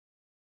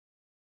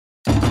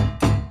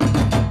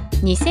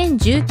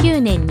2019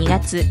年2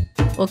月、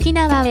沖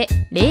縄へ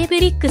レイブ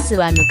リックス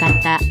は向か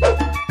った。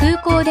空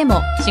港で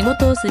も仕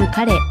事をする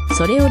彼、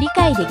それを理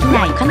解でき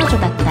ない彼女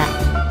だった。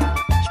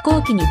飛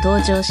行機に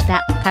登場し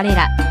た彼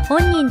ら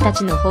本人た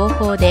ちの方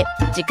法で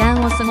時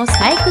間を過ごす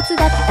退屈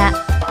だった。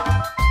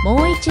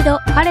もう一度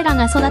彼ら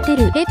が育て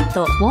るペッ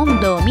トウォ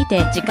ンドを見て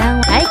時間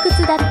を退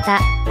屈だった。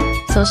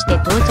そして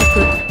到着。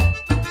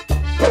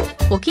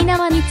沖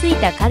縄に着い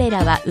た彼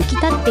らは浮き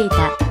立ってい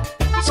た。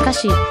しか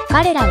し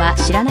彼らは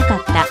知らなか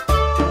った。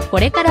こ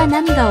れから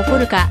何が起こ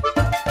るか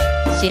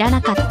知らな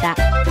かった。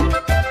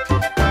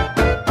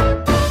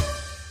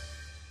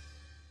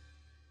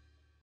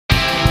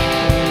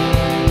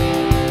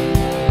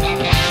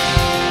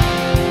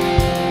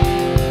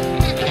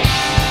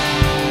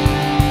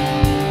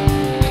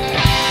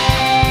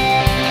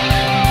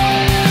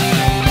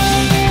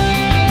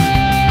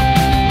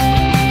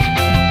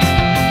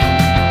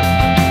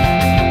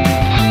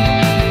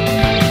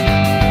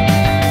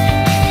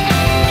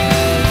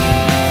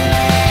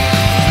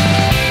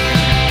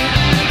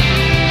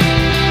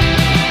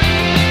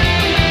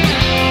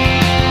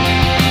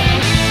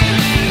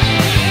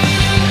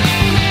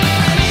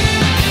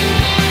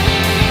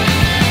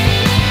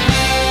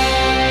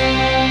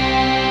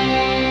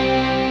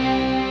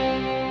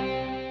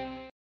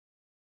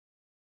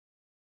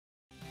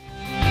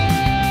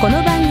こ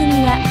の番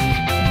組は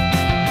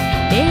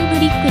レイブ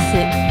リックス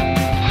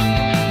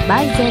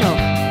by ゼロ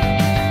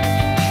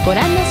ご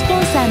覧のスポ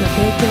ンサーの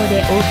提供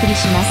でお送り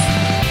しま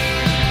す。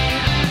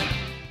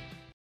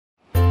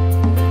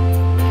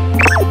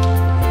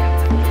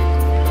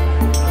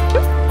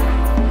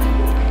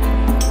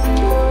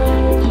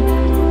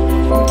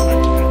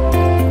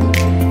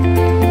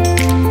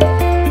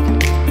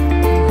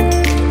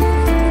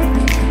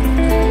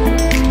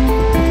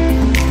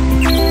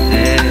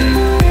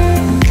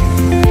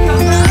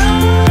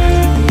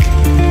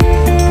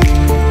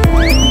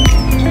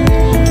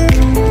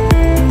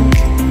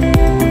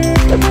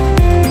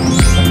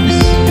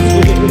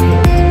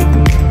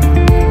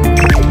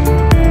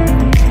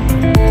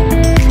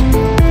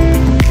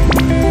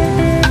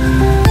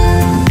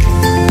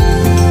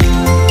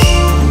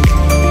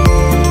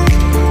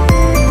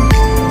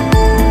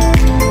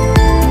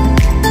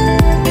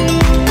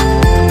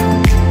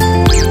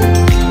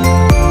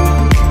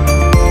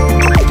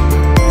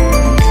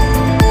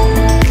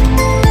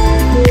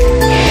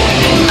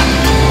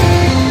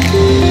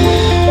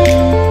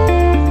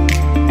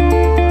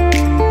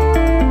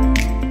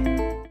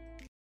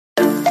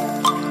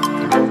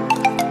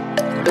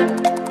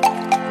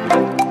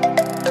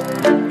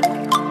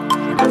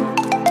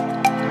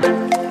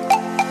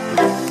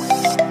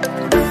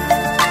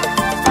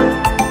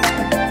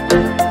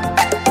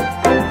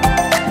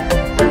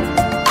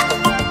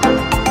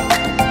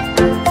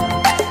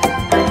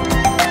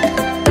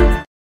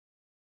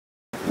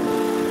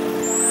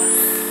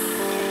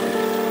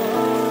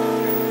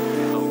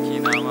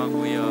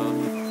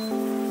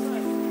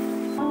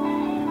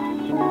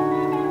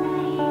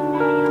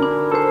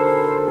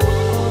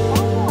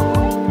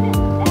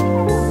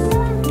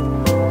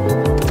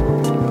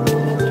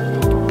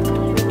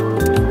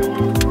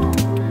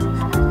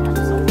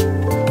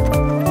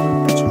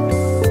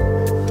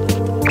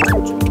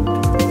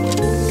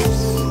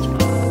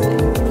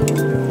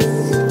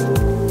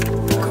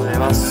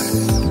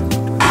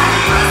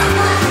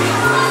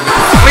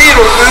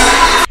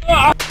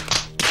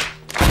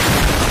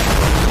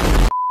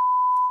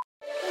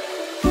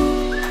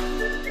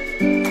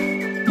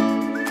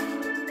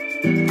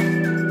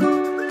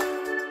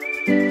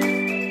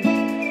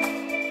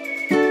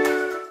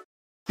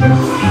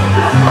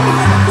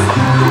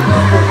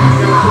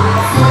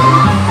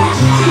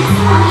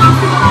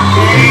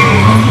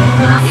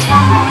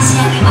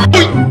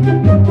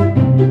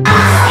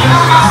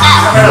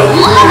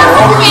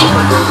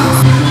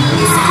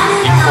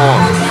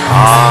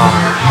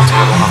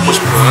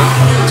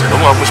제가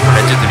너무 갖고 싶은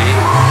렌즈들이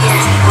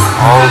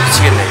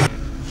미치겠네.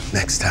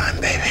 Next time,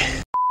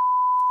 baby.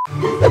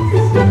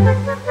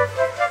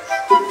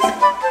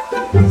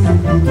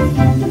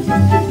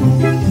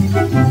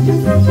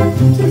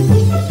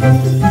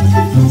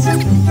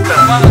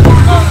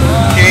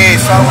 오케이,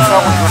 싸고 이거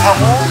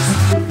사고.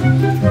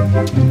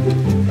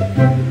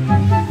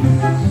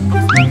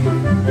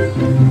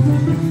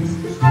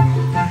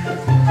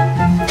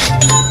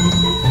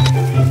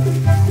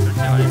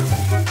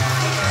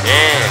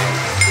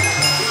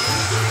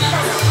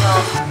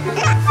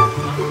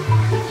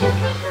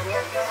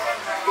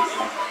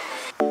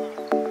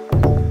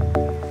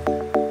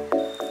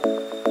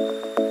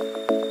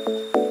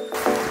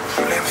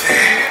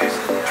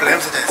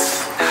 블렘스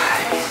데스.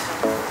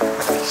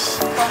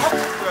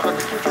 약간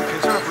느낌 좀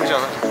괜찮아 보이지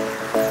않아?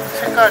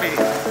 색깔이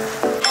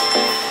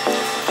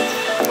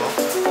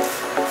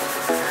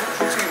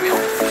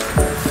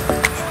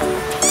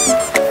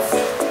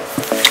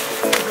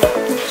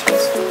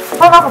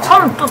하다가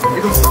차는 또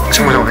이거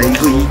잠깐만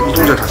이거 이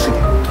동작 다 쓰기.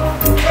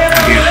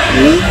 이게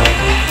 5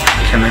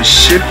 이렇게 하면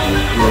 10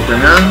 이거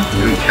빼면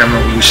이렇게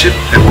하면 50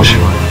 150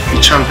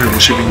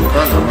 2150이니까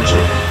나머지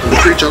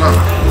이거 또 있잖아.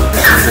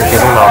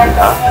 계속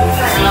나옵니다.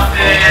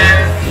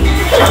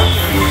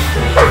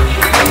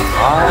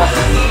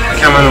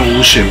 이렇게 하면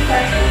 50,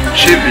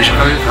 10, 20,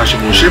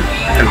 40, 50,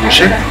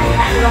 150,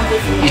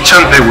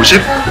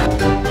 2150.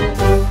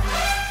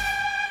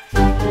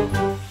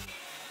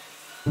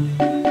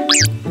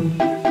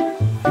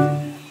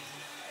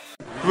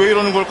 왜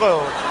이러는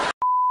걸까요?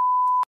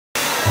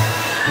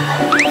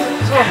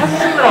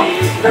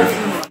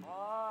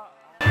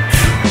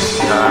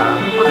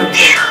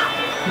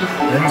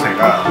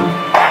 냄새가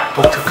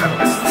독특한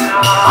베스트.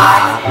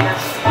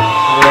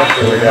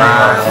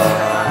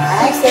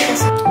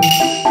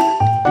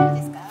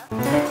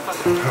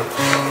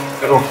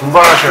 여러분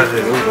분발하셔야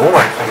돼요. 여기 너무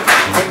맛있어요.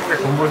 한국의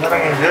돈부리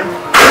사랑해들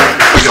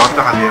여기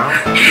왔다 가세요.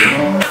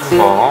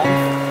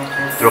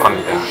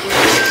 들어갑니다.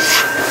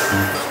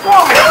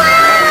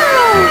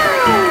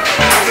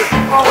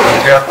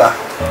 되었다.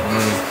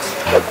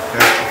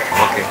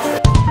 오케이.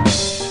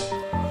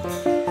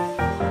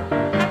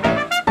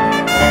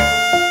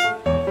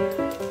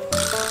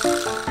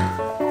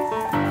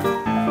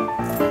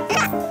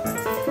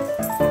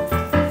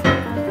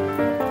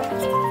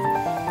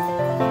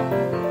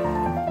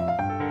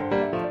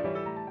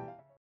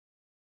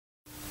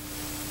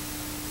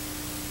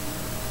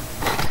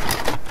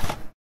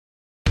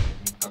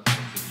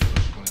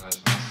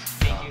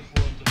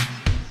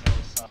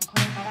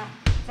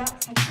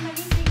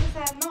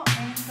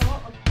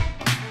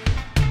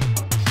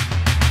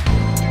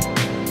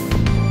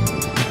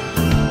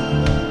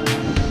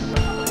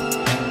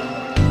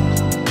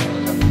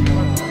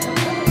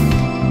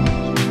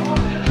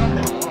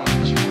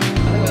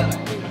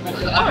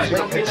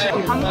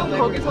 방금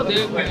거기서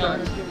내일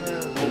보면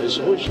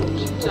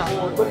진짜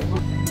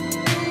뭐였지?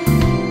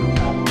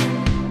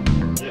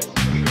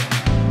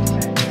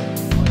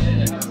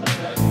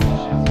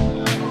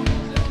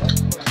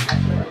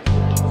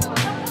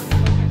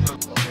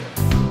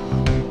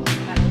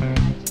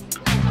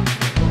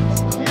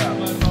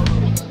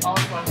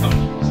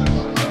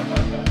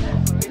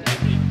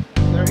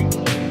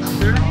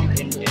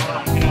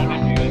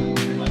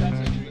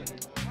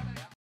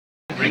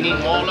 근데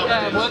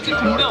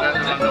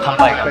없는데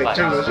간파이.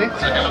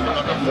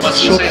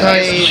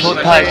 쇼타이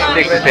쇼타이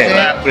시대쿠레테.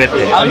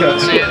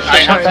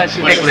 쇼타이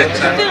시대쿠레테.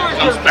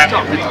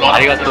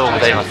 아리가또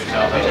고자이마스.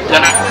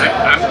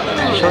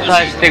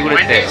 쇼타이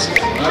시대쿠레테.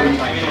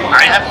 아,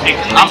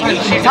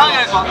 이상하게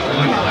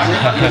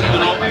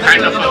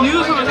할 것 같아.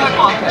 비웃음을 살 것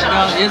같아.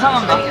 내가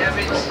예상한다.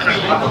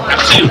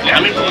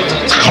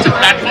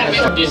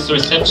 This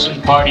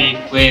reception party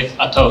with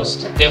a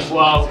toast.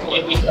 Therefore,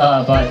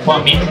 by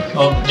Kwame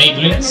of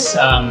LAYBRICKS,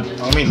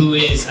 who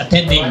is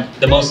attending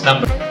the most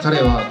number.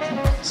 彼は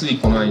つい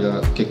この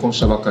間結婚し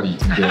たばかり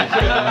で、ドラ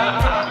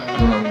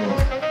ムの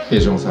ペ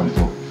イジョンさん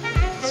と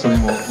それ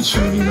も一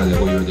緒にみんなで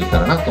お祝いできた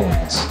らなと思い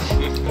ます。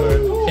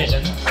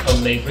Vision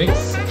of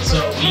LAYBRICKS. So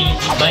we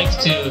would like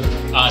to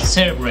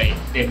celebrate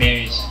their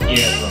marriage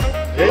here as well.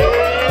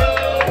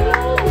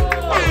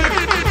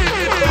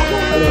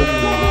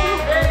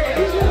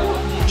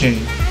 Okay,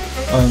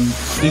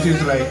 this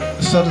is like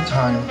third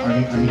time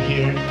I'm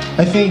here.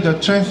 I think the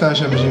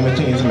transaction between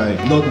meeting is like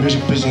not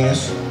music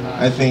business.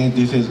 I think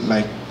this is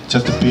like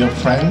just to be a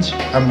friend.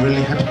 I'm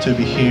really happy to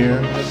be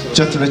here.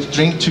 Just let's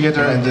drink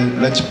together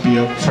and let's be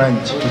a friend.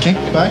 Okay,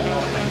 bye.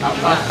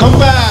 Come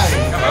back.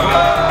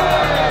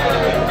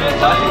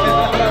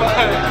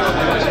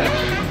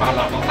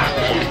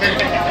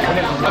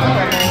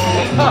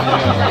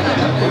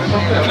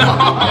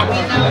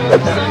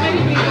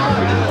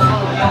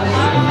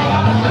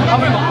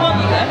 밥을 먹고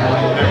왔는데?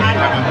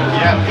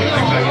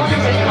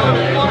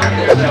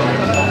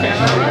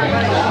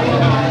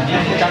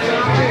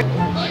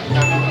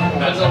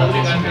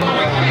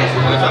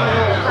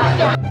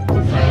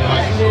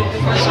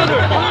 술을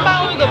한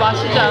방울도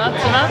마시지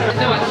않았지만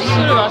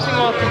술을 마신 것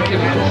같은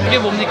기분. 이게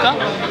뭡니까?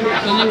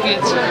 분위기에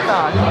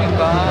취했다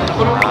아닙니까?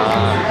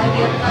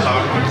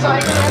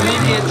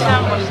 분위기에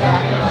취한 것이다.